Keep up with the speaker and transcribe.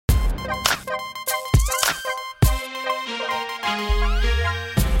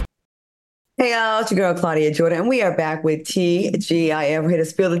Hey y'all, it's your girl Claudia Jordan, and we are back with TGIF. We're here to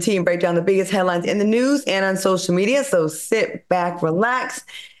spill the tea and break down the biggest headlines in the news and on social media. So sit back, relax,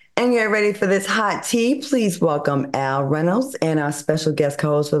 and get ready for this hot tea. Please welcome Al Reynolds and our special guest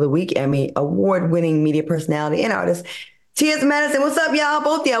co-host for the week, Emmy award-winning media personality and artist, T.S. Madison. What's up, y'all?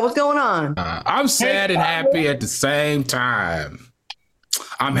 Both y'all, what's going on? I'm sad and happy at the same time.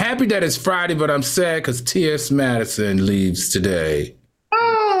 I'm happy that it's Friday, but I'm sad because T.S. Madison leaves today.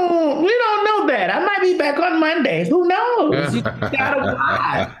 Oh, we don't know that. I might be back on Monday. Who knows? You gotta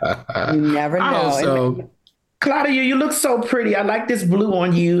watch. You never know. So, Claudia, you look so pretty. I like this blue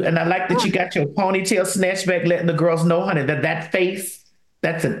on you, and I like that you got your ponytail snatched back, letting the girls know, honey, that face,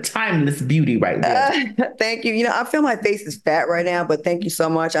 that's a timeless beauty right there. Thank you. You know, I feel my face is fat right now, but thank you so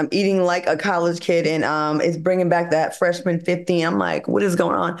much. I'm eating like a college kid, and it's bringing back that freshman 15. I'm like, what is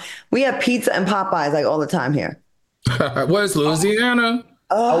going on? We have pizza and Popeyes like all the time here. Where's Louisiana?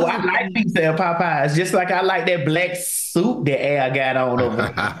 Oh, I like pizza and Popeyes, just like I like that black suit that Al got on over there.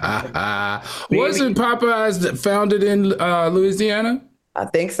 Wasn't Popeyes founded in Louisiana? I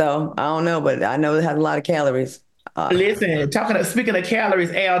think so. I don't know, but I know it has a lot of calories. Listen, speaking of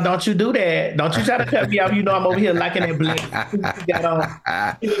calories, Al, don't you do that. Don't you try to cut me off. You know I'm over here liking that black suit you got on.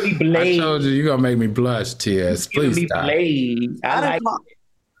 I told you, you're going to make me blush, T.S. Please stop.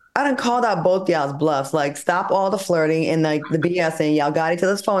 I done called out both y'all's bluffs. Like, stop all the flirting and like the BS, and y'all got each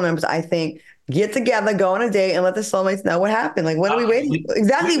other's phone numbers. I think get together, go on a date, and let the soulmates know what happened. Like, what are we waiting?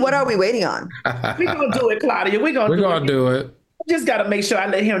 Exactly, what are we waiting on? We're gonna do it, Claudia. We're gonna do it. Just gotta make sure I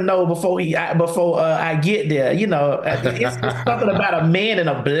let him know before I get there. You know, it's something about a man in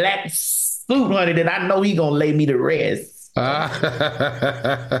a black suit, honey, that I know he gonna lay me to rest. All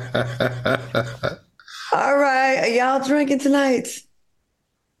right, are y'all drinking tonight?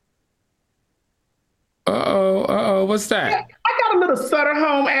 What's that? I got a little Sutter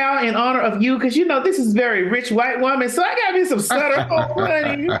Home, Al, in honor of you, because you know this is very rich white woman, so I got me some Sutter Home,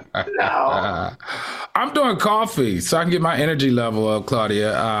 honey. No. I'm doing coffee so I can get my energy level up,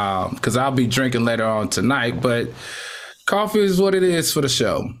 Claudia, because I'll be drinking later on tonight, but coffee is what it is for the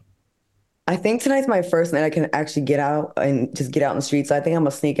show. I think tonight's my first night I can actually get out and just get out in the streets. So I think I'm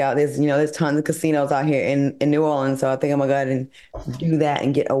gonna sneak out. There's tons of casinos out here in New Orleans. So I think I'm gonna go ahead and do that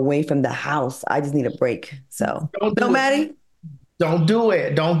and get away from the house. I just need a break. So Maddie? Don't do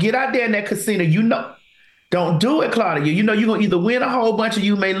it. Don't get out there in that casino. Don't do it, Claudia. You know you're gonna either win a whole bunch or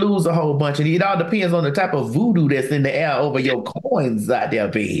you may lose a whole bunch. And it all depends on the type of voodoo that's in the air over your coins out there,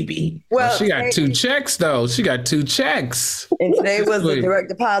 baby. Well, she got 2 checks though. She got 2 checks. And today was the direct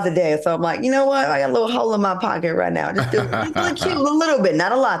deposit day. So I'm like, you know what? I got a little hole in my pocket right now. Just cute, a little bit.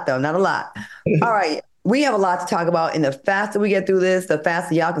 Not a lot though. Not a lot. All right. We have a lot to talk about, and the faster we get through this, the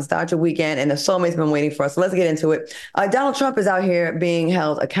faster y'all can start your weekend, and the soulmate's been waiting for us. So let's get into it. Donald Trump is out here being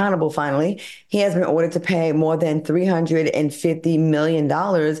held accountable finally. He has been ordered to pay more than $350 million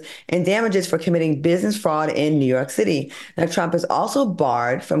in damages for committing business fraud in New York City. Now, Trump is also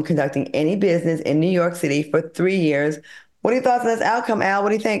barred from conducting any business in New York City for 3 years. What are your thoughts on this outcome, Al? What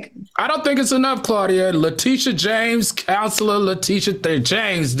do you think? I don't think it's enough, Claudia. Letitia James, Counselor Letitia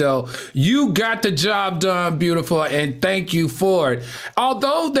James, though, you got the job done, beautiful, and thank you for it.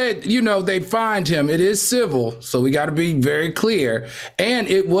 Although that, they fined him, it is civil, so we got to be very clear. And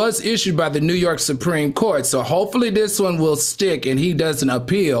it was issued by the New York Supreme Court, so hopefully this one will stick and he doesn't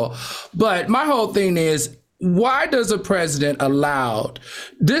appeal. But my whole thing is, why does a president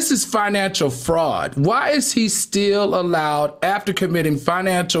this is financial fraud. Why is he still allowed, after committing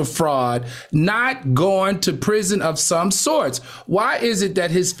financial fraud, not going to prison of some sorts? Why is it that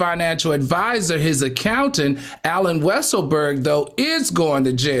his financial advisor, his accountant, Alan Weisselberg, though, is going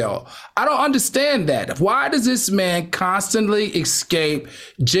to jail? I don't understand that. Why does this man constantly escape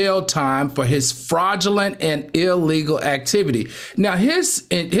jail time for his fraudulent and illegal activity? Now, his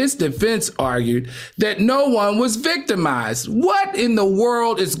defense argued that no one was victimized. What in the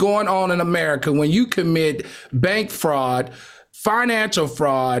world is going on in America when you commit bank fraud, financial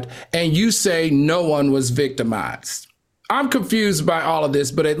fraud, and you say no one was victimized? I'm confused by all of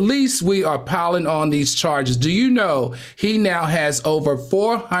this, but at least we are piling on these charges. Do you know he now has over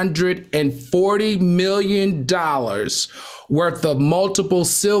 $440 million worth of multiple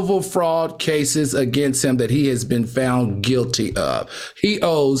civil fraud cases against him that he has been found guilty of? He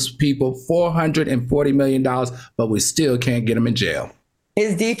owes people $440 million, but we still can't get him in jail.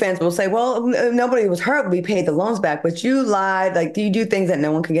 His defense will say, well, nobody was hurt. We paid the loans back, but you lied. Like, you do things that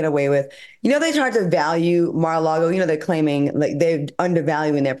no one can get away with. They tried to value Mar-a-Lago. They're claiming like they're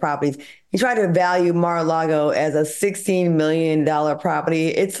undervaluing their properties. He tried to value Mar-a-Lago as a $16 million property.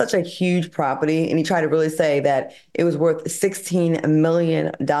 It's such a huge property. And he tried to really say that it was worth $16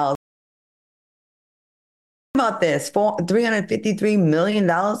 million. About this for $353 million.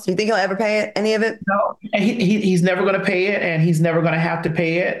 Do you think he'll ever pay it? Any of it? No, and he's never going to pay it, and he's never going to have to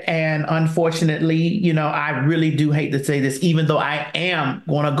pay it. And unfortunately, I really do hate to say this, even though I am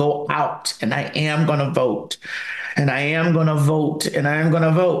going to go out and I am going to vote, and I am going to vote, and I am going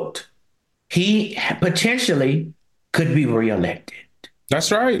to vote. He potentially could be reelected.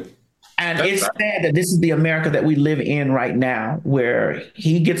 That's right. And it's sad that this is the America that we live in right now, where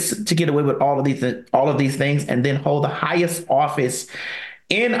he gets to get away with all of these things and then hold the highest office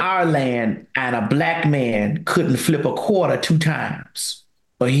in our land, and a black man couldn't flip a quarter 2 times.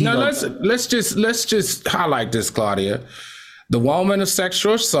 But let's just highlight this, Claudia. The woman of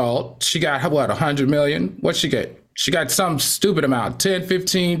sexual assault, she got what, 100 million? What she get? She got some stupid amount, 10,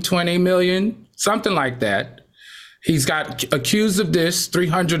 15, 20 million, something like that. He's got accused of this,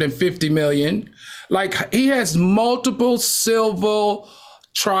 350 million. Like, he has multiple civil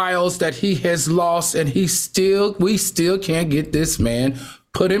trials that he has lost, and we still can't get this man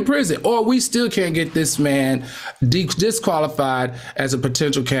put in prison, or we still can't get this man disqualified as a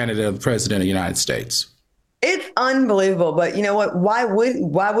potential candidate of the president of the United States. It's unbelievable. But you know what? Why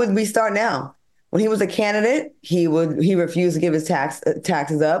would we start now? When he was a candidate, he refused to give his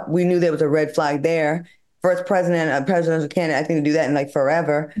taxes up. We knew there was a red flag there. First presidential candidate, I think, to do that in like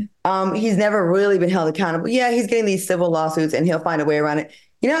forever. He's never really been held accountable. Yeah, he's getting these civil lawsuits and he'll find a way around it.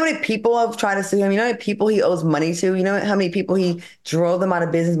 You know how many people have tried to sue him? You know how many people he owes money to? You know how many people he drove them out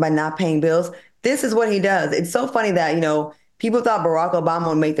of business by not paying bills? This is what he does. It's so funny that, people thought Barack Obama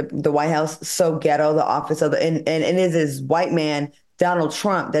would make the White House so ghetto, the office of and it is this white man, Donald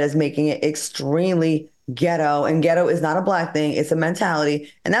Trump, that is making it extremely ghetto. And ghetto is not a black thing. It's a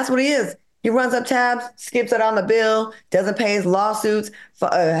mentality. And that's what he is. He runs up tabs, skips it on the bill, doesn't pay his lawsuits,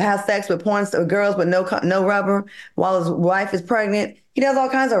 has sex with girls with no rubber while his wife is pregnant. He does all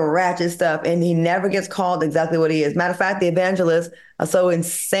kinds of ratchet stuff, and he never gets called exactly what he is. Matter of fact, the evangelists are so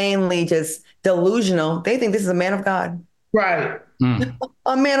insanely just delusional. They think this is a man of God. Right.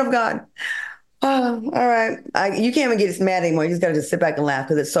 A man of God. Oh, all right. You can't even get mad anymore. You just got to just sit back and laugh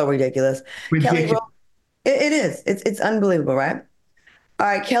because it's so ridiculous. Kelly Rowland, it is. It's unbelievable, right? All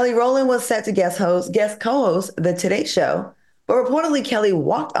right, Kelly Rowland was set to guest co-host the Today Show, but reportedly Kelly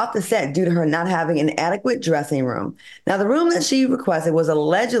walked off the set due to her not having an adequate dressing room. Now, the room that she requested was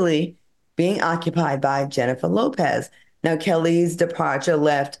allegedly being occupied by Jennifer Lopez. Now, Kelly's departure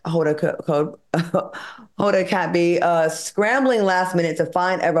left Hoda Kotb scrambling last minute to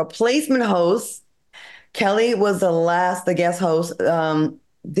find a replacement host. Kelly was the guest host.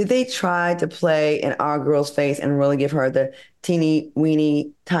 Did they try to play in our girl's face and really give her the teeny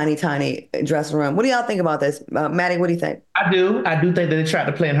weeny, tiny dressing room? What do y'all think about this? Maddie, what do you think? I do think that they tried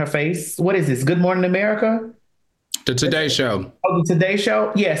to play in her face. What is this? Good Morning America? The Today Show. Oh, the Today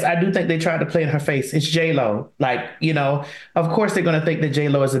Show? Yes, I do think they tried to play in her face. It's J-Lo. Like, of course they're going to think that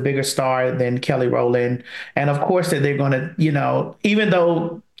J-Lo is a bigger star than Kelly Rowland. And of course that they're going to, even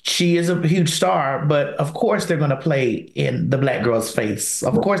though she is a huge star, but of course they're going to play in the black girl's face.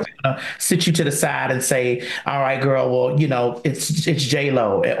 Of course they're going to sit you to the side and say, all right, girl, well, it's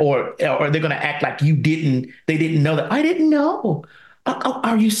J-Lo. Or they're going to act like they didn't know that. I didn't know.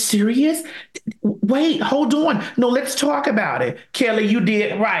 Are you serious? Wait, hold on. No, let's talk about it. Kelly, you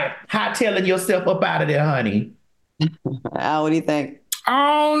did right. Hightailing yourself up out of there, honey. Al, what do you think?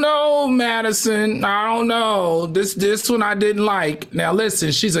 I don't know, Madison. I don't know. This one I didn't like. Now,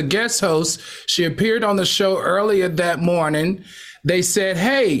 listen, she's a guest host. She appeared on the show earlier that morning. They said,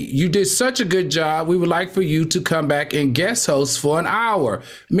 hey, you did such a good job. We would like for you to come back and guest host for an hour,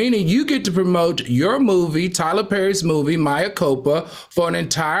 meaning you get to promote your movie, Tyler Perry's movie, Maya Copa, for an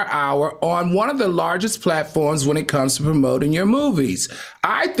entire hour on one of the largest platforms when it comes to promoting your movies.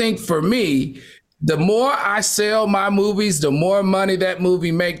 I think for me, the more I sell my movies, the more money that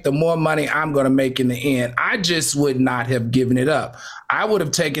movie make, the more money I'm going to make in the end. I just would not have given it up. I would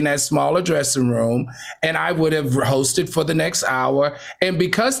have taken that smaller dressing room and I would have hosted for the next hour. And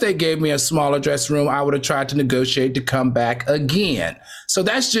because they gave me a smaller dressing room, I would have tried to negotiate to come back again. So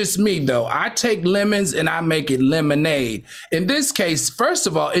that's just me, though. I take lemons and I make it lemonade. In this case, first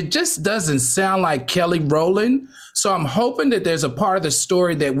of all, it just doesn't sound like Kelly Rowland. So I'm hoping that there's a part of the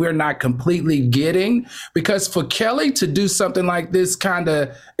story that we're not completely getting, because for Kelly to do something like this kind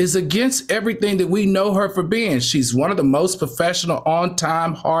of is against everything that we know her for being. She's one of the most professional on on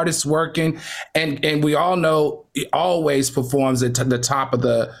time, hardest working, and we all know it always performs at the top of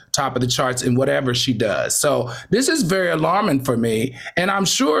the charts in whatever she does. So this is very alarming for me. And I'm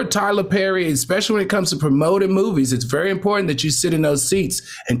sure Tyler Perry, especially when it comes to promoting movies, it's very important that you sit in those seats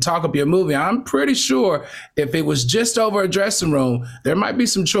and talk up your movie. I'm pretty sure if it was just over a dressing room, there might be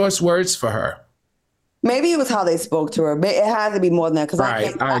some choice words for her. Maybe it was how they spoke to her. But it has to be more than that, because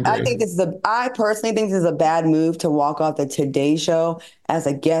I personally think this is a bad move to walk off the Today Show as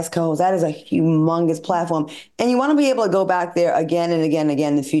a guest co-host. That is a humongous platform, and you want to be able to go back there again and again and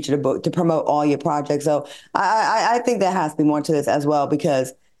again in the future to promote all your projects. So I think there has to be more to this as well,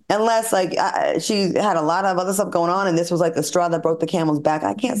 because unless she had a lot of other stuff going on, and this was like the straw that broke the camel's back,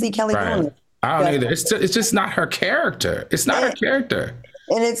 I can't see Kelly doing it. I don't either. It's just not her character. It's not her character.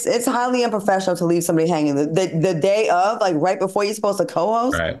 And it's highly unprofessional to leave somebody hanging the day of, like right before you're supposed to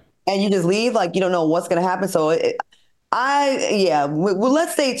co-host, and you just leave, like you don't know what's going to happen. So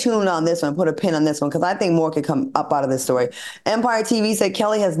let's stay tuned on this one, put a pin on this one, because I think more could come up out of this story. Empire TV said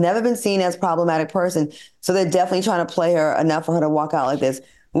Kelly has never been seen as a problematic person, so they're definitely trying to play her enough for her to walk out like this.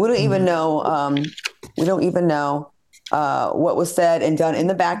 We don't even know. What was said and done in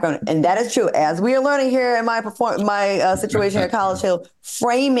the background. And that is true. As we are learning here in my situation here at College Hill,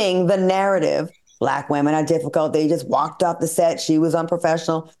 framing the narrative, Black women are difficult. They just walked off the set. She was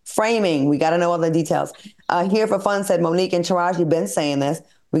unprofessional. Framing. We got to know all the details. Here for Fun said, Monique and Taraji been saying this.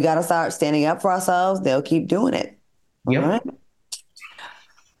 We got to start standing up for ourselves. They'll keep doing it. Yep.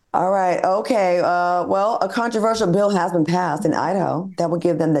 All right. Okay. Well, a controversial bill has been passed in Idaho that will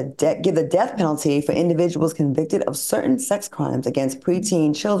give them the death penalty for individuals convicted of certain sex crimes against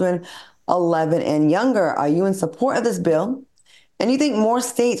preteen children 11 and younger. Are you in support of this bill? And you think more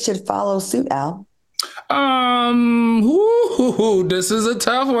states should follow suit, Al? This is a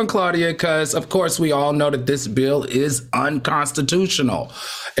tough one, Claudia, because of course we all know that this bill is unconstitutional.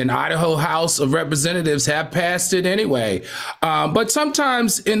 And Idaho House of Representatives have passed it anyway. But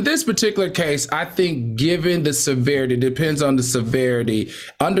sometimes in this particular case, I think given the severity, depends on the severity,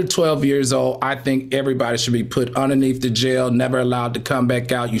 under 12 years old, I think everybody should be put underneath the jail, never allowed to come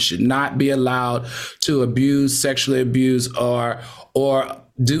back out. You should not be allowed to sexually abuse or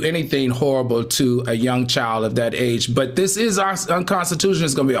do anything horrible to a young child of that age. But this is unconstitutional.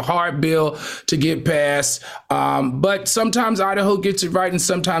 It's going to be a hard bill to get passed. But sometimes Idaho gets it right and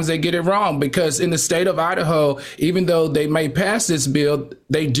sometimes they get it wrong, because in the state of Idaho, even though they may pass this bill,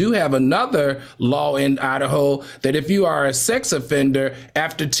 they do have another law in Idaho that if you are a sex offender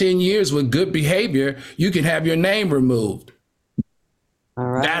after 10 years with good behavior, you can have your name removed. All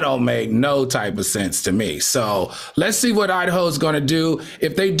right. That don't make no type of sense to me. So let's see what Idaho is going to do.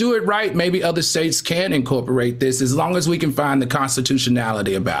 If they do it right, maybe other states can incorporate this, as long as we can find the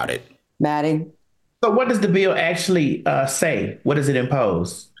constitutionality about it. Maddie? So what does the bill actually say? What does it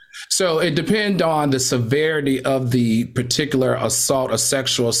impose? So it depends on the severity of the particular assault. A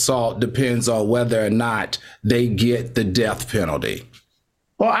sexual assault depends on whether or not they get the death penalty.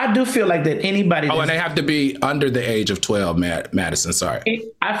 Well, I do feel like that anybody... and they have to be under the age of 12, Madison, sorry.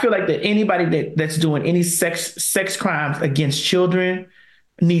 I feel like that anybody that's doing any sex crimes against children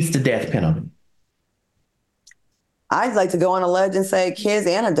needs the death penalty. I'd like to go on a ledge and say kids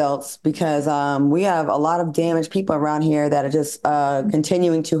and adults, because we have a lot of damaged people around here that are just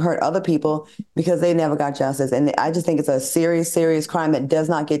continuing to hurt other people because they never got justice. And I just think it's a serious, serious crime that does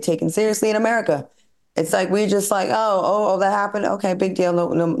not get taken seriously in America. It's like we just like, oh, that happened. Okay, big deal.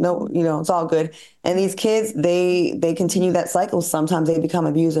 No, it's all good. And these kids, they continue that cycle. Sometimes they become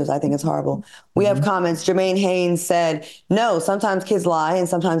abusers. I think it's horrible. We have comments. Jermaine Haynes said, no, sometimes kids lie and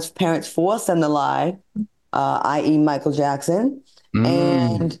sometimes parents force them to lie, i.e. Michael Jackson.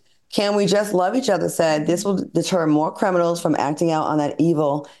 And can we just love each other? Said this will deter more criminals from acting out on that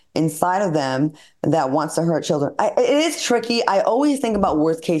evil inside of them that wants to hurt children. It is tricky. I always think about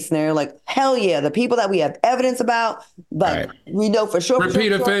worst case scenario, like, hell yeah, the people that we have evidence about, but we know for sure.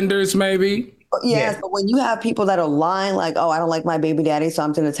 Repeat offenders, maybe. Yes, but when you have people that are lying, like, oh, I don't like my baby daddy, so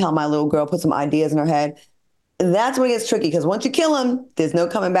I'm going to tell my little girl, put some ideas in her head. That's when it gets tricky, because once you kill him, there's no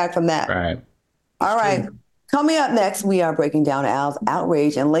coming back from that. Right. All right. Coming up next, we are breaking down Al's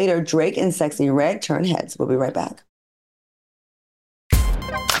outrage, and later, Drake and Sexy Red turn heads. We'll be right back.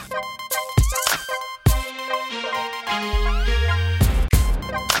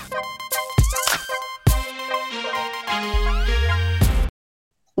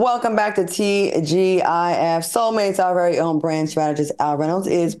 Welcome back to TGIF. Soulmates, our very own brand strategist, Al Reynolds,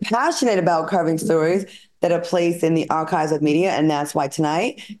 is passionate about covering stories that are placed in the archives of media. And that's why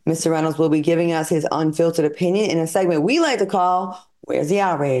tonight, Mr. Reynolds will be giving us his unfiltered opinion in a segment we like to call, Where's the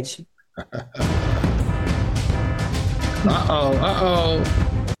Outrage?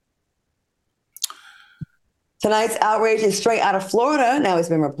 Tonight's outrage is straight out of Florida. Now, it's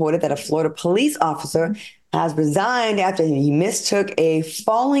been reported that a Florida police officer has resigned after he mistook a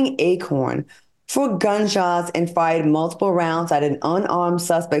falling acorn for gunshots and fired multiple rounds at an unarmed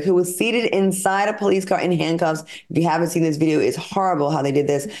suspect who was seated inside a police car in handcuffs. If you haven't seen this video, it's horrible how they did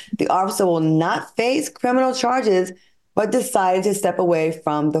this. The officer will not face criminal charges, but decided to step away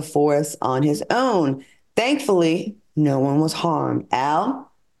from the force on his own. Thankfully, no one was harmed. Al?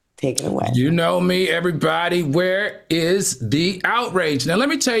 Take it away. You know me, everybody. Where is the outrage? Now, let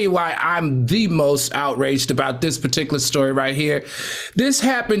me tell you why I'm the most outraged about this particular story right here. This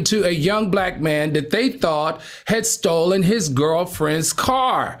happened to a young black man that they thought had stolen his girlfriend's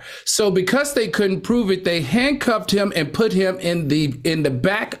car. So because they couldn't prove it, they handcuffed him and put him in the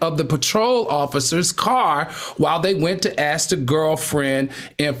back of the patrol officer's car while they went to ask the girlfriend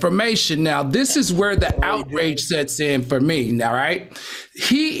information. Now, this is where the outrage sets in for me. All right.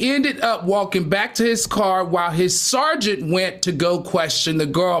 He ended up walking back to his car while his sergeant went to go question the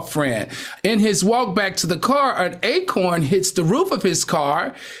girlfriend. In his walk back to the car, an acorn hits the roof of his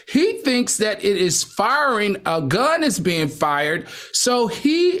car. He thinks that it is firing, a gun is being fired. So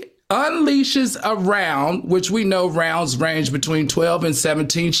he unleashes a round, which we know rounds range between 12 and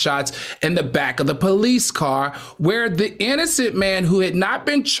 17 shots, in the back of the police car, where the innocent man who had not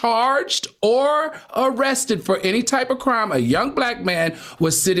been charged or arrested for any type of crime, a young black man,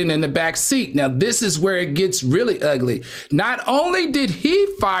 was sitting in the back seat. Now, this is where it gets really ugly. Not only did he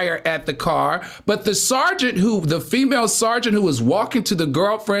fire at the car, but the female sergeant who was walking to the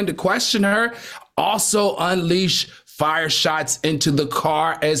girlfriend to question her, also unleashed fire shots into the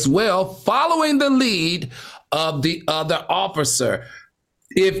car as well, following the lead of the other officer.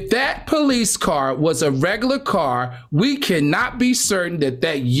 If that police car was a regular car, we cannot be certain that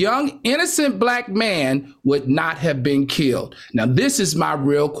that young, innocent black man would not have been killed. Now, this is my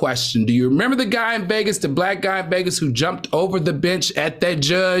real question. Do you remember the guy in Vegas, the black guy in Vegas who jumped over the bench at that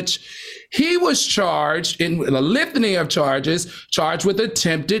judge? He was charged in a litany of charges, charged with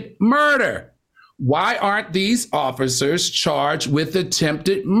attempted murder. Why aren't these officers charged with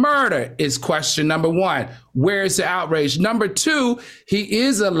attempted murder is question number one. Where is the outrage? Number two, he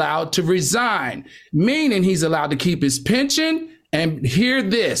is allowed to resign, meaning he's allowed to keep his pension. And hear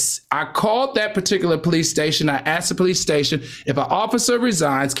this, I called that particular police station. I asked the police station, if an officer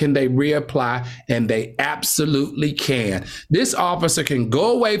resigns, can they reapply? And they absolutely can. This officer can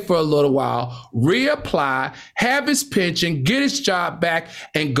go away for a little while, reapply, have his pension, get his job back,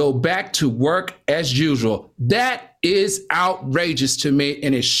 and go back to work as usual. That is outrageous to me,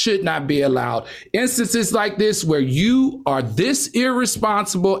 and it should not be allowed. Instances like this, where you are this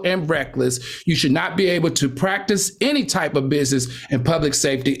irresponsible and reckless, you should not be able to practice any type of business in public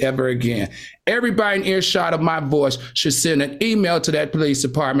safety ever again. Everybody in earshot of my voice should send an email to that police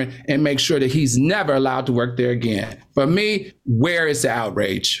department and make sure that he's never allowed to work there again. For me, where is the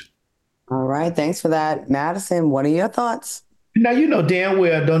outrage? All right. Thanks for that. Madison, what are your thoughts? Now, you know damn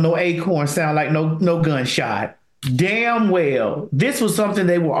well don't no acorn sound like no gunshot. Damn well, this was something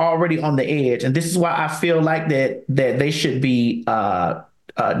they were already on the edge, and this is why I feel like that they should be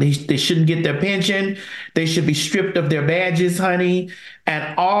they shouldn't get their pension. They should be stripped of their badges, honey,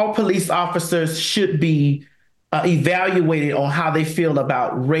 and all police officers should be evaluated on how they feel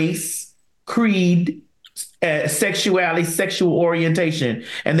about race, creed, sexuality, sexual orientation,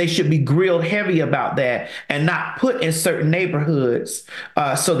 and they should be grilled heavy about that and not put in certain neighborhoods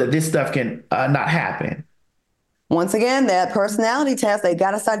so that this stuff can not happen. Once again, that personality test, they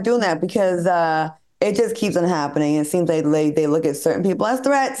got to start doing that because it just keeps on happening. It seems like they look at certain people as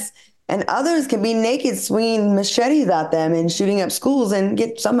threats, and others can be naked swinging machetes at them and shooting up schools and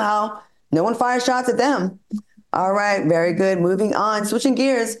get somehow no one fires shots at them. All right, very good. Moving on, switching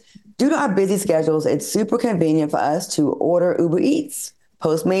gears. Due to our busy schedules, it's super convenient for us to order Uber Eats,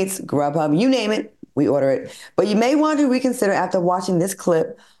 Postmates, Grubhub, you name it, we order it. But you may want to reconsider after watching this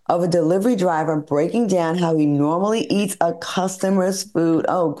clip of a delivery driver breaking down how he normally eats a customer's food.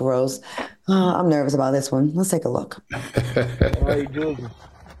 Oh, gross. I'm nervous about this one. Let's take a look. All you do is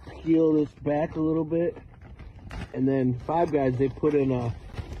peel this back a little bit, and then Five Guys, they put in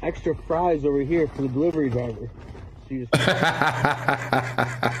extra fries over here for the delivery driver. So you just...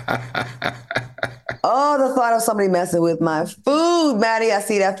 Oh, the thought of somebody messing with my food. Maddie, I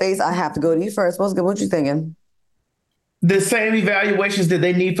see that face. I have to go to you first. What you thinking? The same evaluations that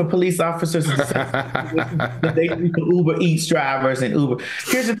they need for police officers that they need for Uber Eats drivers and Uber.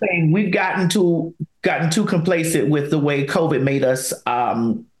 Here's the thing: we've gotten too complacent with the way COVID made us,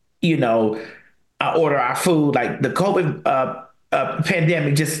 order our food. Like the COVID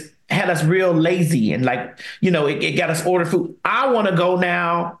pandemic just had us real lazy and like, it got us order food. I want to go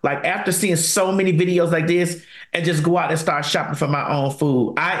now, like after seeing so many videos like this, and just go out and start shopping for my own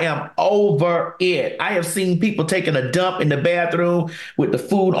food. I am over it. I have seen people taking a dump in the bathroom with the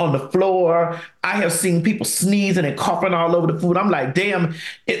food on the floor. I have seen people sneezing and coughing all over the food. I'm like, damn,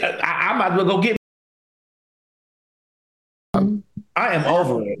 I might as well go get. I am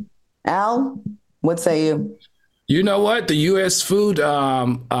over it. Al, what say you? You know what? The U.S. Food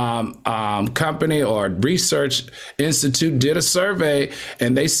Company or Research Institute did a survey,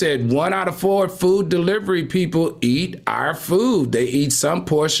 and they said 1 out of 4 food delivery people eat our food. They eat some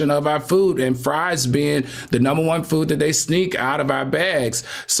portion of our food, and fries being the number 1 food that they sneak out of our bags.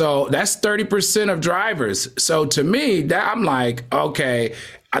 So that's 30% of drivers. So to me, that I'm like, okay,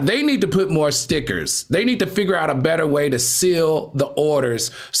 they need to put more stickers. They need to figure out a better way to seal the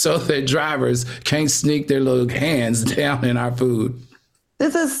orders so that drivers can't sneak their little hands down in our food.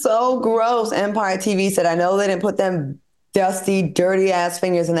 This is so gross. Empire TV said, I know they didn't put them dusty, dirty ass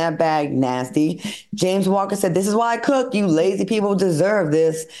fingers in that bag. Nasty. James Walker said, this is why I cook. You lazy people deserve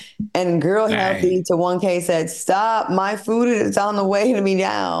this. And Girl Healthy to 1K said, stop. My food is on the way to me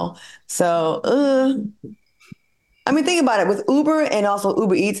now. So, I mean, think about it. With Uber and also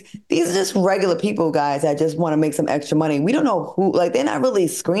Uber Eats, these are just regular people, guys, that just want to make some extra money. We don't know who, like, they're not really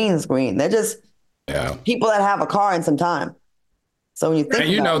screen. They're just people that have a car and some time. So when you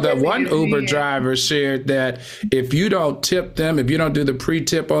think, and that one Uber driver shared that if you don't tip them, if you don't do the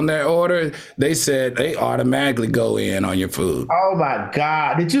pre-tip on their order, they said they automatically go in on your food. Oh my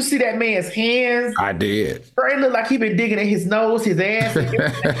God! Did you see that man's hands? I did. It looked like he been digging in his nose, his ass.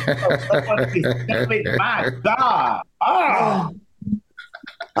 My God! Oh.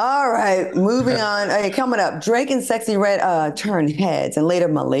 All right, moving on. Okay, coming up, Drake and Sexy Red turn heads, and later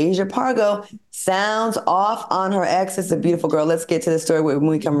Malaysia Pargo sounds off on her ex. It's a beautiful girl. Let's get to the story when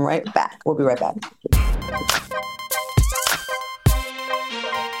we come right back. We'll be right back.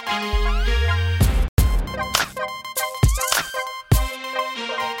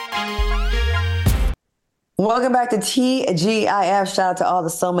 Welcome back to TGIF. Shout out to all the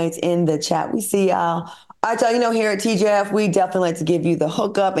soulmates in the chat. We see y'all. I tell you, here at TGF, we definitely like to give you the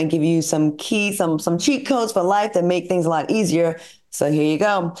hookup and give you some keys, some cheat codes for life that make things a lot easier. So here you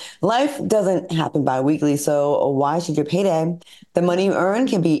go. Life doesn't happen bi-weekly, so why should your payday? The money you earn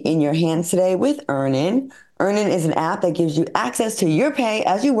can be in your hands today with Earnin. Earnin is an app that gives you access to your pay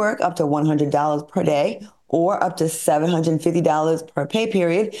as you work up to $100 per day or up to $750 per pay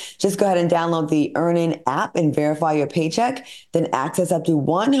period. Just go ahead and download the Earnin app and verify your paycheck, then access up to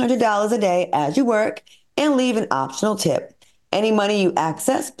 $100 a day as you work and leave an optional tip. Any money you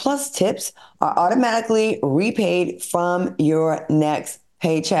access plus tips are automatically repaid from your next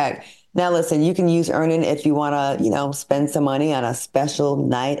paycheck. Now, listen, you can use Earnin if you want to, spend some money on a special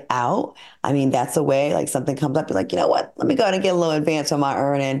night out. I mean, that's a way, like something comes up, you're like, you know what? Let me go ahead and get a little advance on my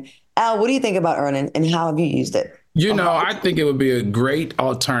Earnin. Al, what do you think about Earnin and how have you used it? I think it would be a great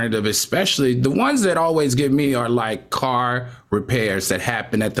alternative, especially the ones that always get me are like car repairs that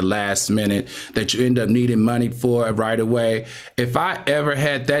happen at the last minute that you end up needing money for right away. If I ever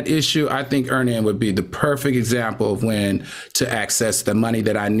had that issue, I think Earnin would be the perfect example of when to access the money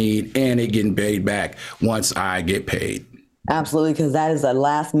that I need and it getting paid back once I get paid. Absolutely, because that is a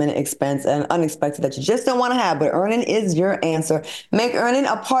last minute expense and unexpected that you just don't want to have. But Earnin is your answer. Make Earnin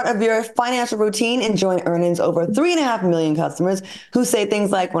a part of your financial routine and join Earnin's over 3.5 million customers who say things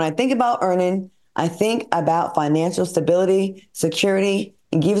like, when I think about Earnin, I think about financial stability, security,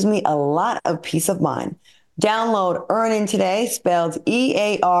 and gives me a lot of peace of mind. Download Earnin today, spelled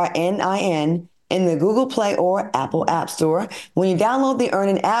EARNIN, in the Google Play or Apple App Store. When you download the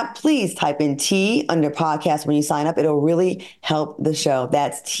Earnin app, please type in T under podcast when you sign up. It'll really help the show.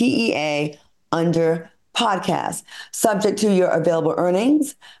 That's TEA under podcast. Subject to your available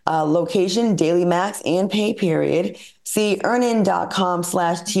earnings, location, daily max, and pay period. See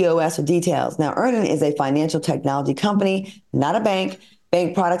earnin.com/TOS for details. Now, Earnin is a financial technology company, not a bank.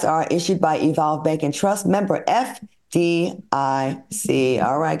 Bank products are issued by Evolve Bank and Trust, member FDIC.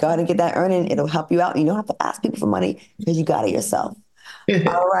 All right, go ahead and get that Earnin. It'll help you out. You don't have to ask people for money because you got it yourself.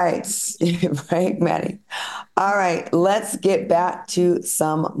 All right. Right, Maddie? All right, let's get back to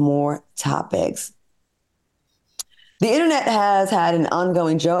some more topics. The internet has had an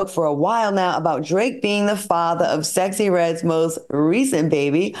ongoing joke for a while now about Drake being the father of Sexy Red's most recent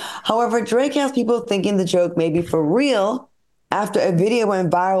baby. However, Drake has people thinking the joke may be for real after a video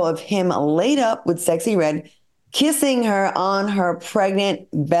went viral of him laid up with Sexy Red, kissing her on her pregnant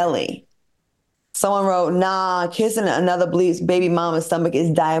belly. Someone wrote, nah, kissing another baby mama's stomach is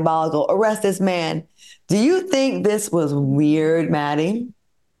diabolical. Arrest this man. Do you think this was weird, Maddie?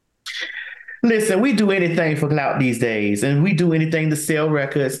 Listen, we do anything for clout these days, and we do anything to sell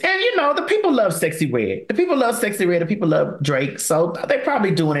records. And the people love Sexy Red. The people love Sexy Red. The people love Drake. So they're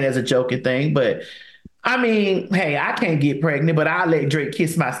probably doing it as a joking thing. But I mean, hey, I can't get pregnant, but I'll let Drake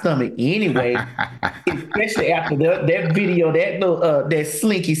kiss my stomach anyway. Especially after that video, that little that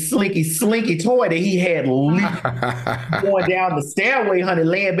slinky toy that he had going down the stairway, honey,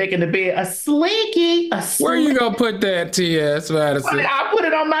 laying back in the bed. A slinky. Where you gonna put that, T.S. Madison? I'll put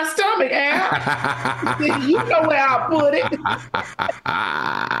it on my stomach, Al. You know where I'll put it.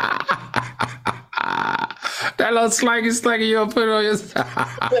 That little slinky you'll put it on your stomach.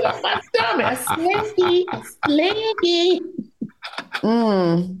 Put it on my stomach. A slinky.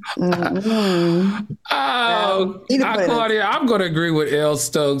 Oh, Claudia, I'm going to agree with L.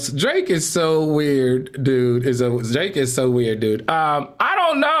 Stokes. Drake is so weird, dude. Drake is so weird, dude. I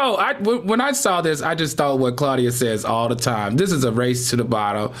don't know. When I saw this, I just thought what Claudia says all the time. This is a race to the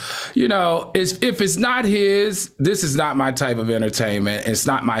bottom. If it's not his, this is not my type of entertainment. It's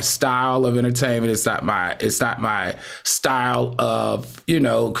not my style of entertainment. It's not my style of,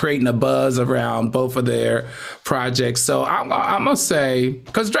 creating a buzz around both of their projects. So I'm gonna say,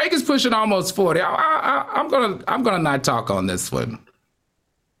 because Drake is pushing almost 40, I'm gonna not talk on this one.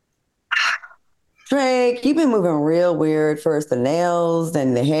 Drake, you've been moving real weird. First the nails,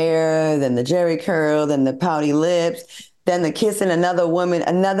 then the hair, then the jerry curl, then the pouty lips, then the kissing another woman,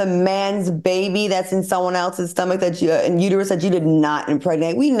 another man's baby that's in someone else's stomach and uterus that you did not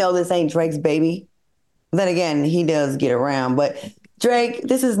impregnate. We know this ain't Drake's baby. Then again, he does get around, but Drake,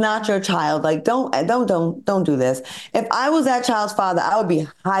 this is not your child. Like, don't do this. If I was that child's father, I would be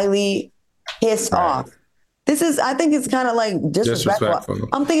highly pissed off. I think it's kind of like disrespectful.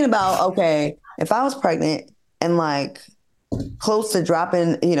 I'm thinking about, okay, if I was pregnant and like close to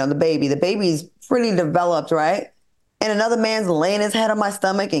dropping, the baby's pretty developed, right? And another man's laying his head on my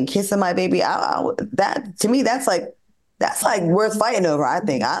stomach and kissing my baby. That to me, that's like worth fighting over. I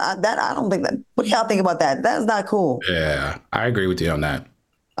think I don't think that. What do y'all think about that? That's not cool. Yeah, I agree with you on that.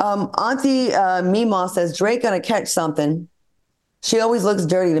 Auntie Meemaw says Drake gonna catch something. She always looks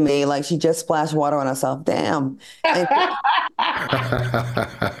dirty to me, like she just splashed water on herself. Damn.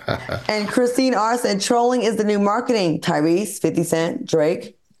 And Christine R said trolling is the new marketing. Tyrese, 50 Cent,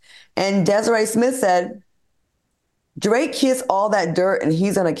 Drake, and Desiree Smith said Drake kissed all that dirt and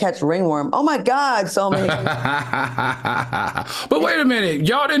he's going to catch ringworm. Oh my God, so many. But wait a minute.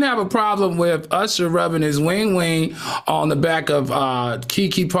 Y'all didn't have a problem with Usher rubbing his wing on the back of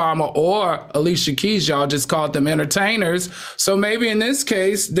Keke Palmer or Alicia Keys. Y'all just called them entertainers. So maybe in this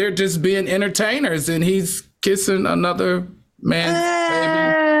case, they're just being entertainers and he's kissing another man's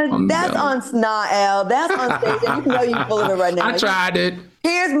baby. That's on Snot, L. That's on stage. And you know you're full of it right now. I tried it.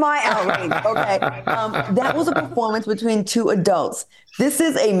 Here's my outrage, okay? That was a performance between two adults. This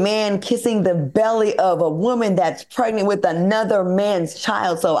is a man kissing the belly of a woman that's pregnant with another man's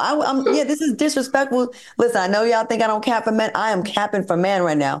child. So, this is disrespectful. Listen, I know y'all think I don't cap for men. I am capping for men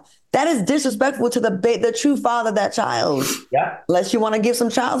right now. That is disrespectful to the true father of that child. Yeah. Unless you want to give some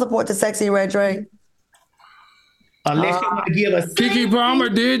child support to Sexy Red Drake. Unless you want to give us. Keke Palmer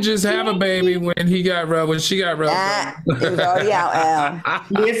did just have a baby when she got rubbed. It was already out, Al.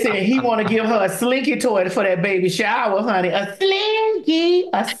 Listen, he want to give her a slinky toy for that baby shower, honey. A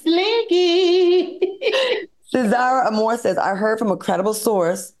slinky. Cesara Amor says, I heard from a credible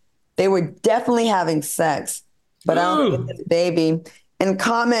source they were definitely having sex, but I don't think it's baby. And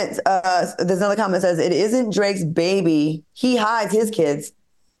comments, there's another comment that says, it isn't Drake's baby. He hides his kids.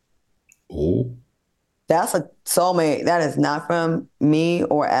 Oh. That's a soulmate. That is not from me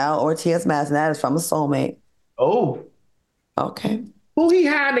or Al or T.S. Madison. That is from a soulmate. Oh. Okay. Who he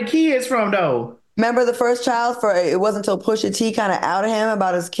hiding the kids from, though? Remember the first child? It wasn't until Pusha T kind of outed him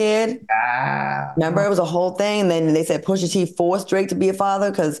about his kid. Remember, it was a whole thing. Then they said Pusha T forced Drake to be a father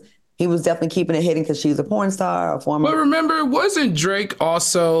because he was definitely keeping it hidden because she was a porn star or former. But remember, wasn't Drake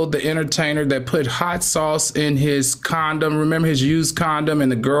also the entertainer that put hot sauce in his condom? Remember his used condom and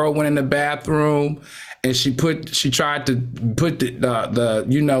the girl went in the bathroom and she tried to put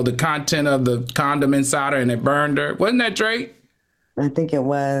the content of the condom inside her and it burned her. Wasn't that Drake? I think it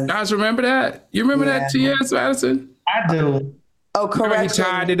was. Guys, remember that? You remember that, T.S. Madison? I do. Oh, correct. He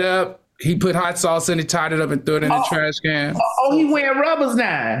tied it up. He put hot sauce in it, tied it up, and threw it in the trash can. Oh, he wearing rubbers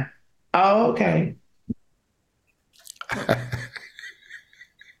now. Oh, okay.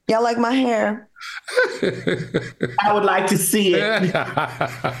 Y'all like my hair? I would like to see it.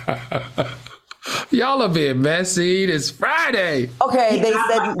 Y'all are being messy. It's Friday. Okay, they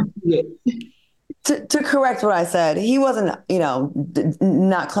said to correct what I said. He wasn't,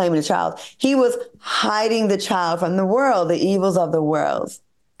 not claiming the child. He was hiding the child from the world, the evils of the world.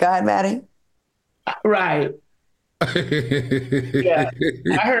 Go ahead, Maddie. Right. Yeah.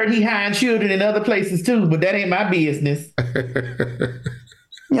 I heard he hiring children in other places too, but that ain't my business.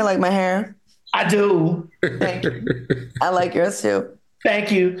 You like my hair? I do. Thank you. I like yours too.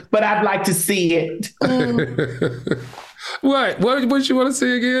 Thank you, but I'd like to see it. What you want to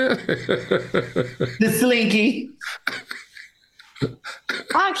see again? The slinky.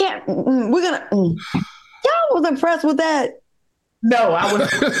 I can't. We're gonna. Y'all was impressed with that. No, I was.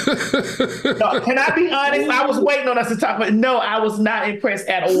 No, can I be honest? I was waiting on us to talk about. No, I was not impressed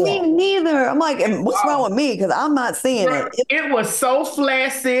at all. Me neither. I'm like, what's wrong with me? Because I'm not seeing it. It was so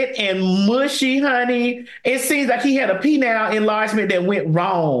flaccid and mushy, honey. It seems like he had a penile enlargement that went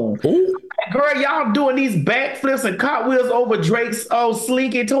wrong. Ooh. Girl, y'all doing these backflips and cartwheels over Drake's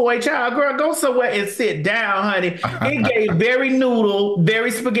slinky toy child. Girl, go somewhere and sit down, honey. It gave very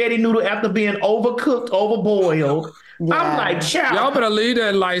spaghetti noodle after being overcooked, overboiled. Yeah. I'm like, child. Y'all better leave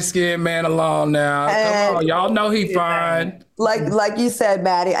that light-skinned man alone now. Come on, y'all know he fine. Like you said,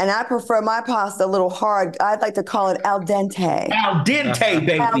 Maddie, and I prefer my pasta a little hard. I'd like to call it al dente. Al dente,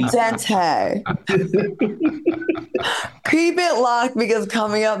 baby. Al dente. Keep it locked, because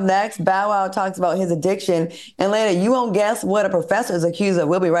coming up next, Bow Wow talks about his addiction. And later, you won't guess what a professor is accused of.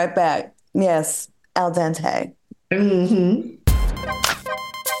 We'll be right back. Yes, al dente. Mm-hmm.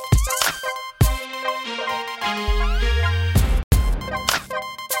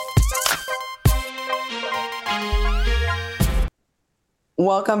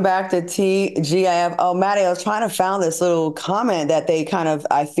 Welcome back to TGIF. Oh, Maddie, I was trying to find this little comment that they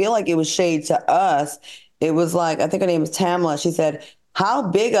I feel like it was shade to us. It was like, I think her name is Tamla. She said, how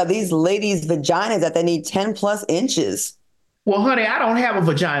big are these ladies' vaginas that they need 10 plus inches? Well, honey, I don't have a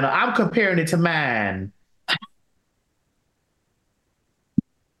vagina. I'm comparing it to mine.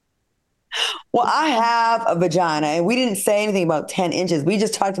 Well, I have a vagina, and we didn't say anything about 10 inches. We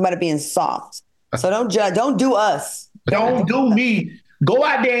just talked about it being soft. So don't judge. Don't do us. Don't do me. Go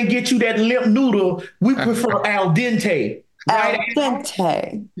out there and get you that limp noodle. We prefer al dente. Right, al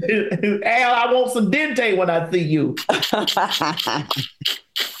dente. Al, I want some dente when I see you.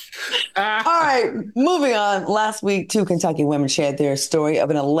 All right, moving on. Last week, 2 Kentucky women shared their story of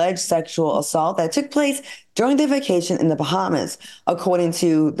an alleged sexual assault that took place during their vacation in the Bahamas. According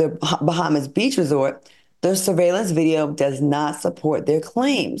to the Bahamas Beach Resort, their surveillance video does not support their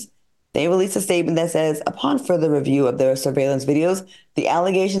claims. They released a statement that says, upon further review of their surveillance videos, the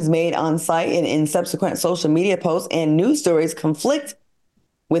allegations made on site and in subsequent social media posts and news stories conflict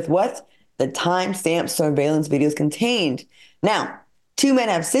with what the timestamp surveillance videos contained. Now, 2 men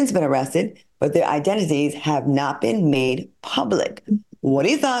have since been arrested, but their identities have not been made public. What are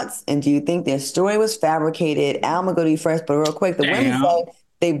your thoughts? And do you think their story was fabricated? Al, I'm going to go to you first, but real quick, the women say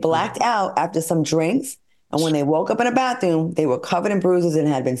they blacked out after some drinks. And when they woke up in a bathroom, they were covered in bruises and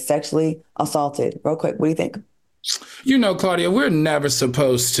had been sexually assaulted. Real quick, what do you think? You know, Claudia, we're never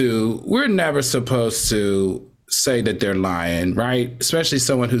supposed to say that they're lying, right? Especially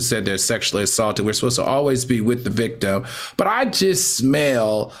someone who said they're sexually assaulted. We're supposed to always be with the victim. But I just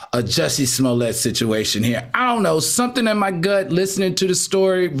smell a Jussie Smollett situation here. I don't know, something in my gut, listening to the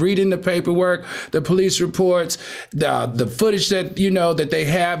story, reading the paperwork, the police reports, the footage that, that they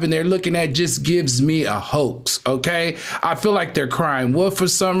have and they're looking at just gives me a hoax, okay? I feel like they're crying wolf for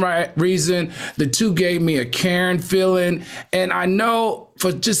some reason. The 2 gave me a Karen feeling. And I know,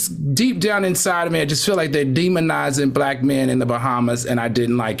 for just deep down inside of me, I just feel like they're demonizing black men in the Bahamas, and I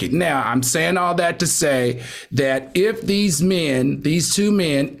didn't like it. Now, I'm saying all that to say that if these 2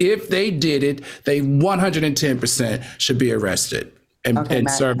 men, if they did it, they 110% should be arrested and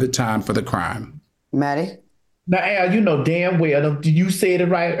serve the time for the crime. Maddie? Now, Al, you know damn well, you said it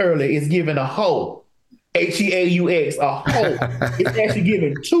right earlier, it's giving a hoe. H-E-A-U-X, a hoe. It's actually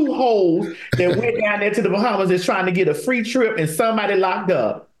giving 2 hoes that went down there to the Bahamas that's trying to get a free trip and somebody locked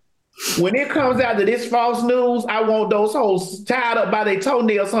up. When it comes out that it's false news, I want those hoes tied up by their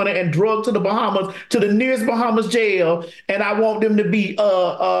toenails on it and drugged to the Bahamas, to the nearest Bahamas jail. And I want them to be,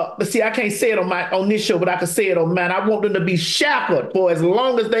 see, I can't say it on this show, but I can say it on mine. I want them to be shackled for as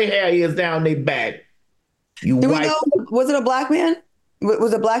long as their hair is down their back. Do we know, was it a black man?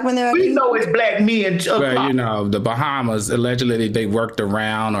 Was it black men there? We know it's black men. Well, the Bahamas, allegedly they worked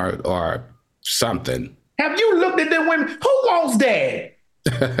around or something. Have you looked at them women? Who wants that?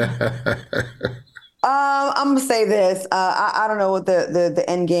 I'm gonna say this. I don't know what the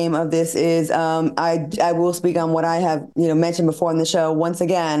end game of this is. I will speak on what I have mentioned before in the show. Once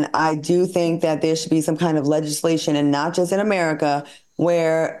again, I do think that there should be some kind of legislation, and not just in America,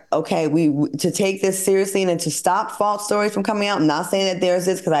 where, we to take this seriously and to stop false stories from coming out. I'm not saying that there's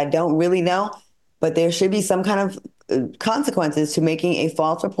this, because I don't really know, but there should be some kind of consequences to making a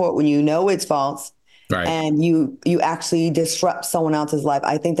false report when you know it's false. Right. And you actually disrupt someone else's life.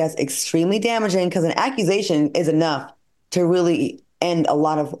 I think that's extremely damaging because an accusation is enough to really end a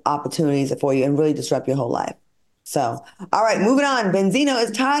lot of opportunities for you and really disrupt your whole life. So, all right, moving on. Benzino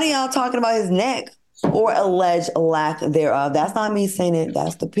is tired of y'all talking about his neck or alleged lack thereof. That's not me saying it.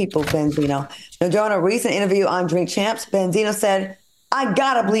 That's the people, Benzino. Now, during a recent interview on Drink Champs, Benzino said, I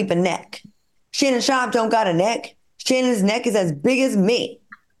got a bleeping neck. Shannon Sharp don't got a neck. Shannon's neck is as big as me.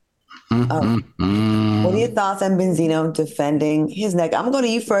 What are your thoughts on Benzino defending his neck? I'm going to go to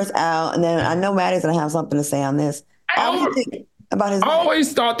you first, Al, and then I know Maddie's going to have something to say on this. Al, what do you think about his neck? I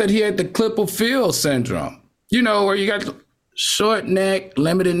always thought that he had the Klippel-Field syndrome. You know, where you got short neck,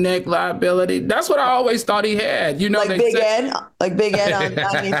 limited neck liability. That's what I always thought he had. You know, like Big Ed on 90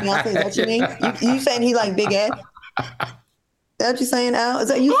 Day Fiancé. Is that what you mean? You saying he like Big Ed? Is that what you're saying, Al? Is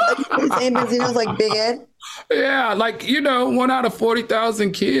that you saying Benzino's like Big Ed? Yeah, like, you know, 1 out of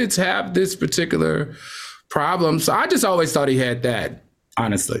 40,000 kids have this particular problem. So I just always thought he had that,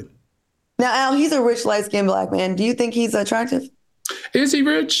 honestly. Now, Al, he's a rich, light-skinned black man. Do you think he's attractive? Is he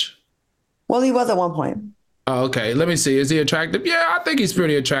rich? Well, he was at one point. Oh, okay, let me see. Is he attractive? Yeah, I think he's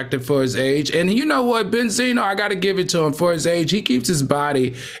pretty attractive for his age. And you know what, Benzino, I got to give it to him for his age. He keeps his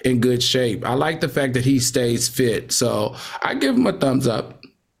body in good shape. I like the fact that he stays fit. So I give him a thumbs up.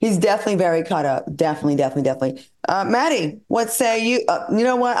 He's definitely very cut up. Definitely. Maddie, what say you? You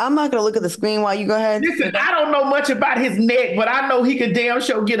know what? I'm not going to look at the screen while you go ahead. Listen, I don't know much about his neck, but I know he could damn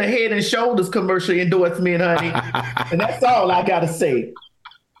sure get a Head and Shoulders commercial endorsement, honey. And that's all I got to say.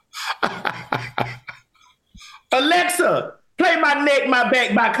 Alexa, play My Neck, My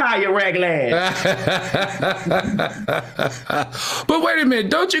Back by Kaya Ragland. But wait a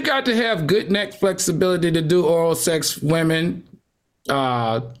minute. Don't you got to have good neck flexibility to do oral sex, women?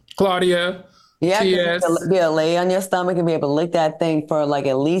 Claudia? Yeah, you have to be able to lay on your stomach and be able to lick that thing for like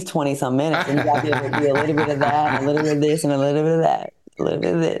at least 20-some minutes. And you got to be able to do a little bit of that, a little bit of this, and a little bit of that, a little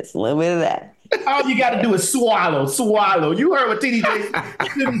bit of this, a little bit of that. All you got to do is swallow. You heard what TDJ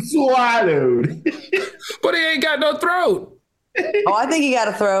said. Swallowed. But he ain't got no throat. Oh, I think he got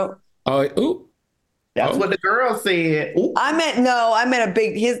a throat. Oh, ooh. That's what the girl said. Ooh. I meant a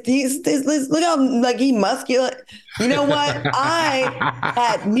big, he's look how like he muscular. You know what?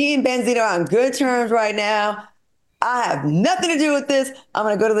 Me and Benzino are on good terms right now. I have nothing to do with this. I'm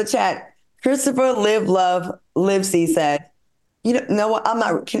going to go to the chat. Christopher Live Love Live C said, you know what? I'm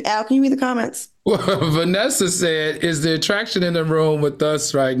not. Al, can you read the comments? Well, Vanessa said, "Is the attraction in the room with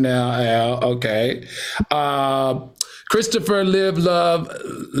us right now, Al?" Okay. Christopher Live Love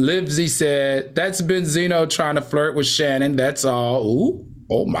Livesy said, "That's Benzino trying to flirt with Shannon. That's all." Ooh.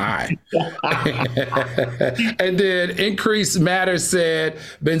 Oh my. And then Increased Matter said,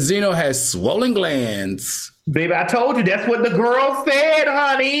 "Benzino has swollen glands." Baby, I told you that's what the girl said,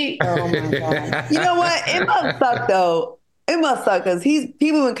 honey. Oh my God. You know what? It must suck though. It must suck because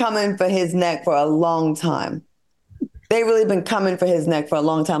people been coming for his neck for a long time. They really been coming for his neck for a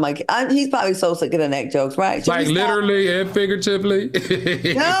long time. Like he's probably so sick of the neck jokes, right? Like literally and figuratively.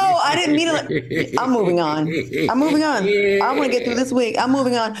 No, I didn't mean it. I'm moving on. I want to get through this week. I'm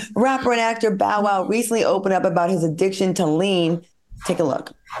moving on. Rapper and actor Bow Wow recently opened up about his addiction to lean. Take a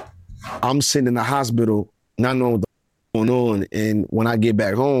look. I'm sitting in the hospital, not knowing what's going on, and when I get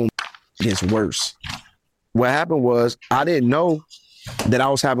back home, it gets worse. What happened was I didn't know that I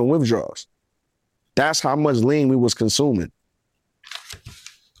was having withdrawals. That's how much lean we was consuming.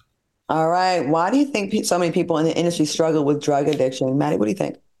 All right. Why do you think so many people in the industry struggle with drug addiction? Maddie, what do you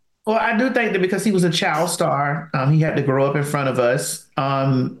think? Well, I do think that because he was a child star, he had to grow up in front of us.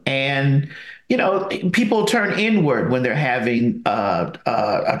 And, you know, people turn inward when they're having,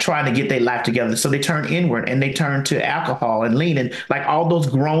 trying to get their life together. So they turn inward and they turn to alcohol and lean. And like all those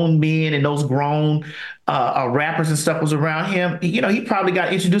grown men and those grown rappers and stuff was around him, you know, he probably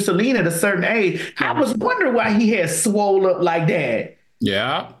got introduced to lean at a certain age. I was wondering why he had swole up like that.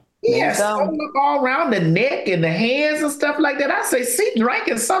 Yeah. Yeah, swole up all around the neck and the hands and stuff like that. I say, see,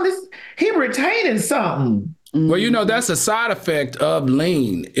 drinking something, he retaining something. Well, you know, that's a side effect of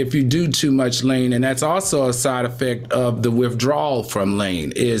lean if you do too much lean. And that's also a side effect of the withdrawal from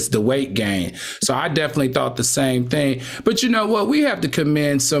lean is the weight gain. So I definitely thought the same thing. But you know what? We have to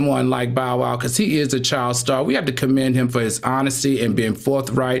commend someone like Bow Wow because he is a child star. We have to commend him for his honesty and being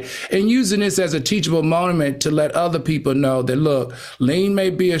forthright and using this as a teachable moment to let other people know that, look, lean may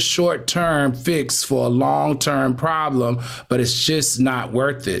be a short-term fix for a long-term problem, but it's just not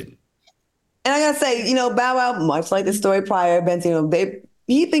worth it. And I gotta say, you know, Bow Wow, much like the story prior, Benzino,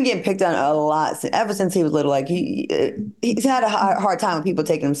 he's been getting picked on a lot ever since he was little. Like he's had a hard time with people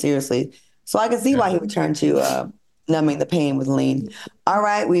taking him seriously. So I can see why he would turn to numbing the pain with lean. All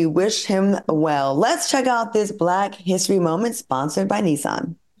right, we wish him well. Let's check out this Black History Moment sponsored by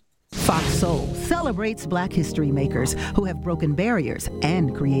Nissan. Fox Soul celebrates Black history makers who have broken barriers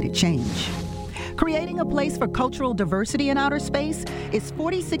and created change. Creating a place for cultural diversity in outer space is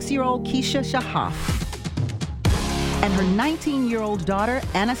 46-year-old Keisha Shahaf and her 19-year-old daughter,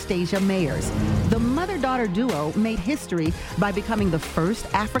 Anastasia Mayers. The mother-daughter duo made history by becoming the first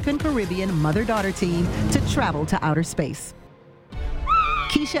African-Caribbean mother-daughter team to travel to outer space.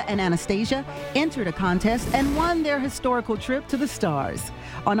 Keisha and Anastasia entered a contest and won their historical trip to the stars.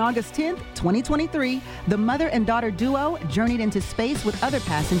 On August 10th, 2023, the mother and daughter duo journeyed into space with other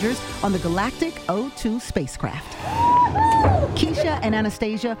passengers on the Galactic O2 spacecraft. Keisha and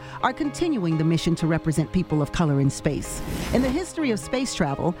Anastasia are continuing the mission to represent people of color in space. In the history of space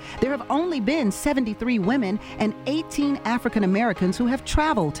travel, there have only been 73 women and 18 African Americans who have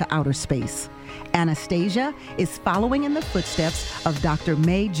traveled to outer space. Anastasia is following in the footsteps of Dr.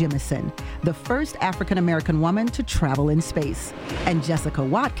 Mae Jemison, the first African-American woman to travel in space, and Jessica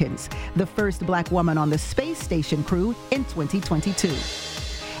Watkins, the first Black woman on the space station crew in 2022.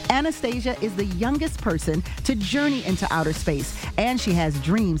 Anastasia is the youngest person to journey into outer space, and she has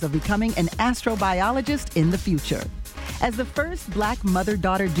dreams of becoming an astrobiologist in the future. As the first Black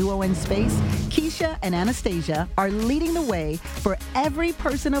mother-daughter duo in space, Keisha and Anastasia are leading the way for every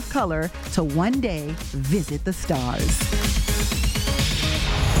person of color to one day visit the stars.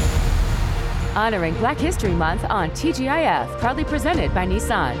 Honoring Black History Month on TGIF, proudly presented by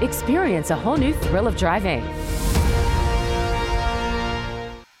Nissan. Experience a whole new thrill of driving.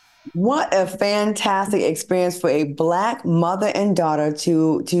 What a fantastic experience for a Black mother and daughter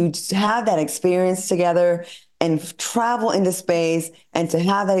to have that experience together and travel into space and to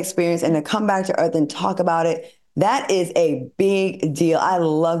have that experience and to come back to Earth and talk about it. That is a big deal. I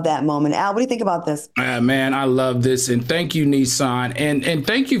love that moment. Al, what do you think about this? Man, I love this. And thank you, Nissan. And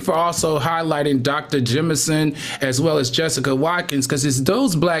thank you for also highlighting Dr. Jemison as well as Jessica Watkins, because it's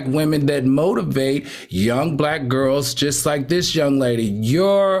those Black women that motivate young Black girls just like this young lady.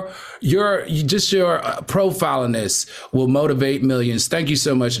 Your profiling this will motivate millions. Thank you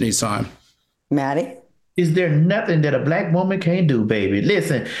so much, Nissan. Maddie? Is there nothing that a Black woman can't do, baby?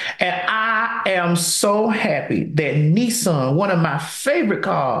 Listen, and I am so happy that Nissan, one of my favorite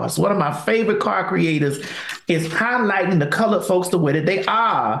cars, one of my favorite car creators, is highlighting the colored folks the way that they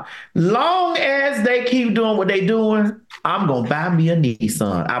are. Long as they keep doing what they're doing, I'm going to buy me a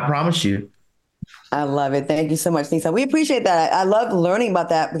Nissan. I promise you. I love it. Thank you so much, Nissan. We appreciate that. I love learning about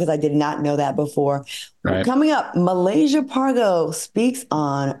that because I did not know that before. Right. Coming up, Malaysia Pargo speaks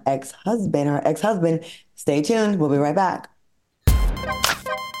on her ex-husband. Stay tuned. We'll be right back.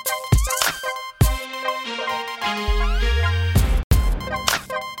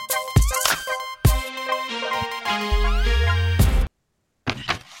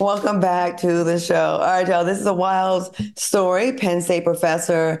 Welcome back to the show. All right, y'all, this is a wild story. Penn State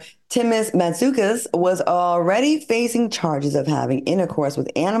professor Timus Matsoukas was already facing charges of having intercourse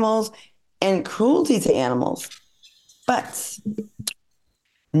with animals and cruelty to animals. But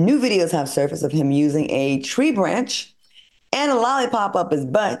new videos have surfaced of him using a tree branch and a lollipop up his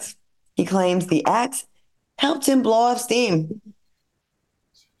butt. He claims the act helped him blow off steam.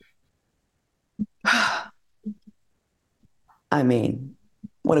 I mean,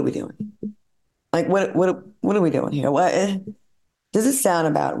 what are we doing? Like, what are we doing here? What does it sound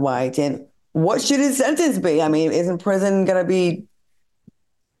about white? And what should his sentence be? I mean, isn't prison gonna be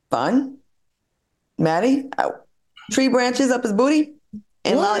fun? Maddie, tree branches up his booty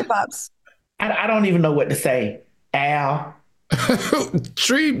and lollipops. I don't even know what to say, Al.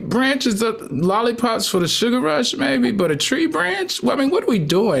 Tree branches up lollipops for the sugar rush, maybe, but a tree branch? Well, I mean, what are we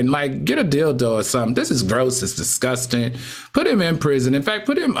doing? Like, get a dildo or something. This is gross. It's disgusting. Put him in prison. In fact,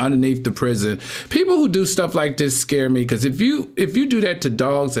 put him underneath the prison. People who do stuff like this scare me, because if you do that to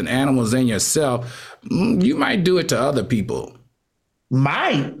dogs and animals and yourself, you might do it to other people.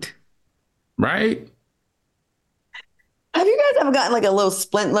 Might. Right? Have you guys ever gotten like a little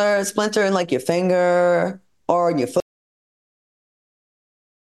splinter in like your finger or in your foot?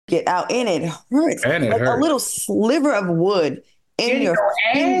 Get out and it hurts. And it like hurts. A little sliver of wood in your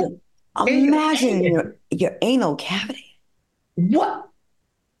finger. Imagine your anal cavity. What?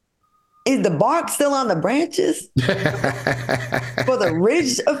 Is the bark still on the branches? For the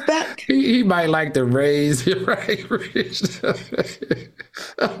ridge effect? He might like the raise, right?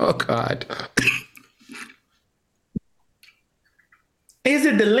 Oh, God. Is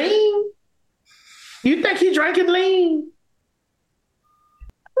it the lean? You think he drinking lean?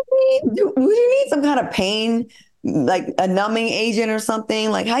 Would you need some kind of pain like a numbing agent or something?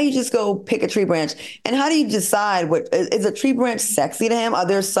 Like, how you just go pick a tree branch? And how do you decide what is a tree branch sexy to him? Are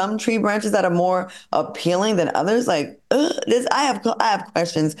there some tree branches that are more appealing than others? Like, I have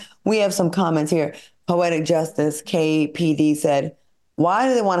questions. We have some comments here. Poetic Justice KPD said, "Why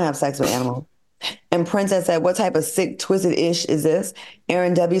do they want to have sex with animals?" And Princess said, "What type of sick, twisted ish is this?"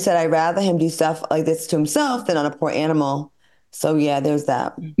 Aaron W said, "I'd rather him do stuff like this to himself than on a poor animal." So yeah, there's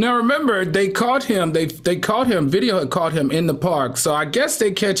that. Now remember, they caught him. They caught him. Video had caught him in the park. So I guess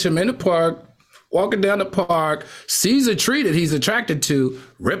they catch him in the park, walking down the park, sees a tree that he's attracted to,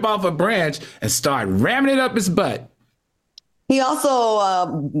 rip off a branch, and start ramming it up his butt. He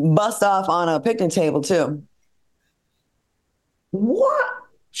also bust off on a picnic table too. What?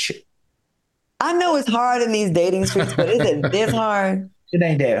 I know it's hard in these dating streets, but is it this hard? It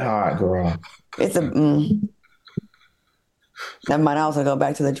ain't that hard, girl. It's a. Never mind. I was gonna go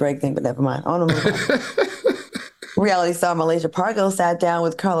back to the Drake thing, but never mind. I want to move on. Reality star Malaysia Pargo sat down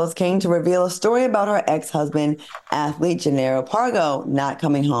with Carlos King to reveal a story about her ex-husband, athlete Gennaro Pargo, not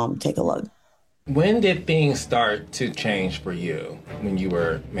coming home. Take a look. When did things start to change for you when you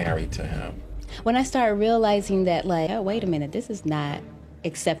were married to him? When I started realizing that, like, oh, wait a minute, this is not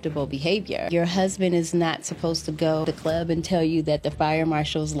acceptable behavior. Your husband is not supposed to go to the club and tell you that the fire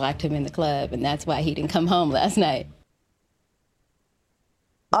marshals locked him in the club, and that's why he didn't come home last night.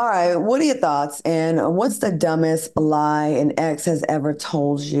 All right, what are your thoughts? And what's the dumbest lie an ex has ever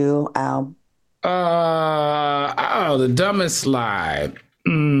told you, Al? The dumbest lie.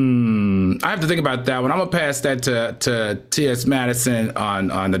 I have to think about that one. I'm gonna pass that to T.S. Madison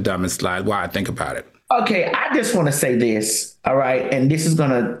on the dumbest lie while I think about it. Okay, I just want to say this, all right? And this is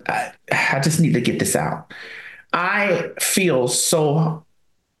I just need to get this out. I feel so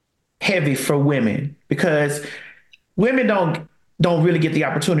heavy for women because women don't really get the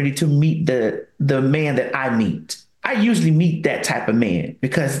opportunity to meet the man that I meet. I usually meet that type of man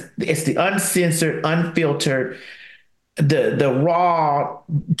because it's the uncensored, unfiltered, the raw,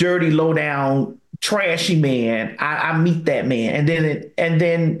 dirty, low down, trashy man. I meet that man. And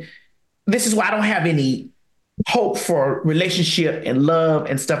then this is why I don't have any hope for relationship and love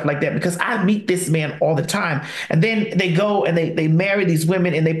and stuff like that, because I meet this man all the time. And then they go and they marry these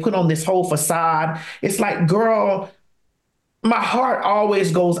women and they put on this whole facade. It's like, girl, my heart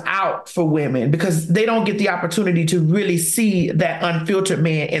always goes out for women because they don't get the opportunity to really see that unfiltered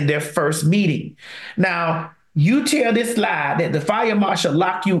man in their first meeting. Now, you tell this lie that the fire marshal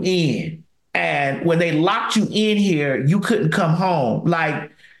locked you in, and when they locked you in here, you couldn't come home. Like,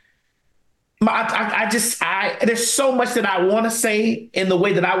 there's so much that I want to say in the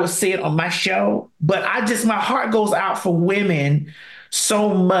way that I would say it on my show, but my heart goes out for women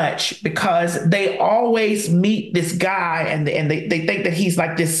so much because they always meet this guy and they think that he's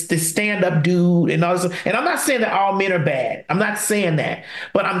like this stand-up dude and all this. And I'm not saying that all men are bad. I'm not saying that.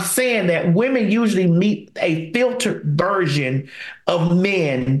 But I'm saying that women usually meet a filtered version of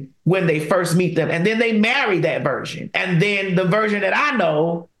men when they first meet them. And then they marry that version. And then the version that I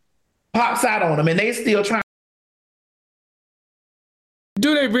know pops out on them and they still trying.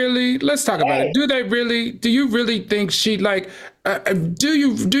 Do they really? Let's talk about it. Do they really? Do you really think she do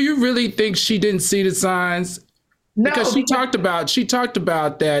you really think she didn't see the signs? No, because she talked about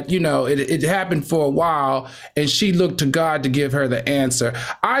that, it happened for a while and she looked to God to give her the answer.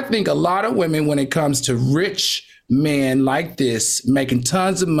 I think a lot of women, when it comes to rich men like this, making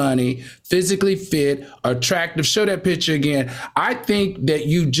tons of money, physically fit, attractive, show that picture again. I think that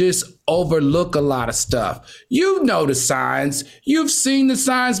you just overlook a lot of stuff. You know the signs. You've seen the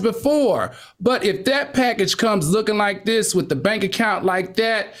signs before. But if that package comes looking like this with the bank account like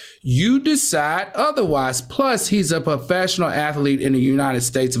that, you decide otherwise. Plus, he's a professional athlete in the United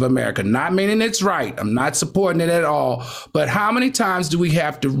States of America. Not meaning it's right. I'm not supporting it at all. But how many times do we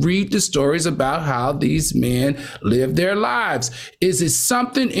have to read the stories about how these men live their lives? Is it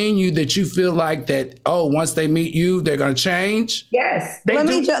something in you that you feel like that, once they meet you, they're going to change? Yes.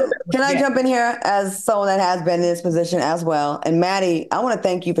 Can I jump in here as someone that has been in this position as well? And Maddie, I want to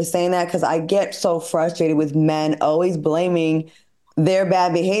thank you for saying that because I get so frustrated with men always blaming their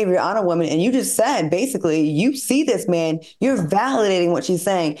bad behavior on a woman. And you just said, basically, you see this man, you're validating what she's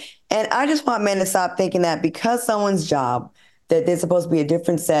saying. And I just want men to stop thinking that because someone's job, that they're supposed to be a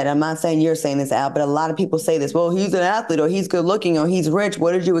different set. I'm not saying you're saying this, Al, but a lot of people say this. Well, he's an athlete or he's good looking or he's rich.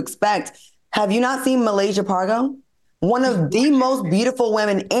 What did you expect? Have you not seen Malaysia Pargo? One of the most beautiful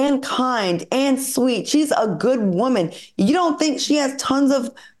women and kind and sweet. She's a good woman. You don't think she has tons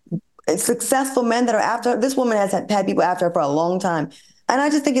of successful men that are after her? This woman has had people after her for a long time. And I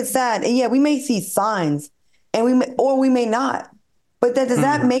just think it's sad. And yeah, we may see signs and we may not. But does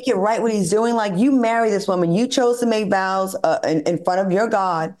that make it right what he's doing? Like, you marry this woman, you chose to make vows in front of your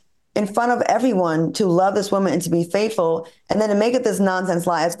God, in front of everyone, to love this woman and to be faithful, and then to make it this nonsense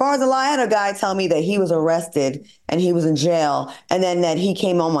lie. As far as the lie, I had a guy tell me that he was arrested and he was in jail, and then that he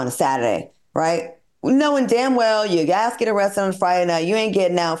came home on a Saturday, right? Knowing damn well your guys get arrested on Friday night, you ain't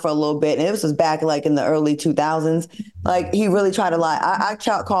getting out for a little bit. And this was back like in the early 2000s. Like, he really tried to lie. I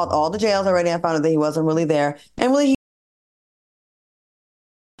called all the jails already. I found out that he wasn't really there. And really,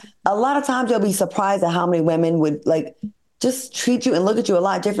 a lot of times you'll be surprised at how many women would like just treat you and look at you a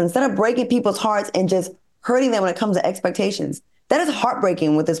lot different. Instead of breaking people's hearts and just hurting them when it comes to expectations. That is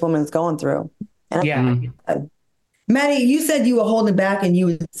heartbreaking what this woman is going through. And Maddie, you said you were holding back and you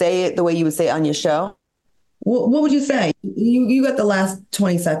would say it the way you would say it on your show. What would you say? You got the last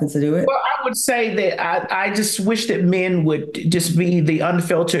 20 seconds to do it. Well, I would say that I just wish that men would just be the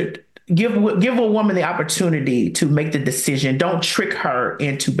unfiltered. Give a woman the opportunity to make the decision. Don't trick her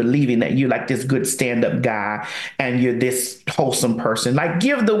into believing that you're like this good stand-up guy and you're this wholesome person. Like,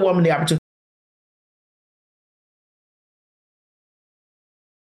 give the woman the opportunity.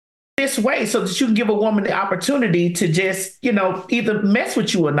 This way, so that you can give a woman the opportunity to just, either mess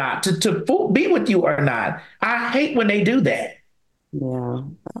with you or not, to be with you or not. I hate when they do that. Yeah.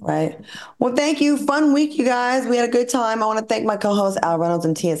 All right. Well, thank you. Fun week, you guys. We had a good time. I want to thank my co-hosts Al Reynolds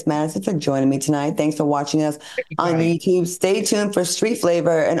and T.S. Madison for joining me tonight. Thanks for watching us on YouTube. Stay tuned for Street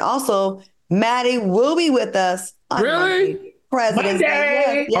Flavor. And also, Maddie will be with us on Really? President's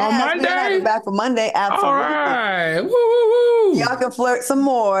Day. Yes, on Monday? We're gonna have her back for Monday. Absolutely. All right. Woo, woo, woo. Y'all can flirt some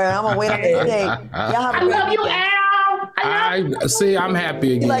more. And I'm going to wait on this day. Y'all have a I love you, Al. I see, I'm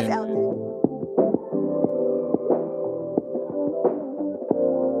happy again.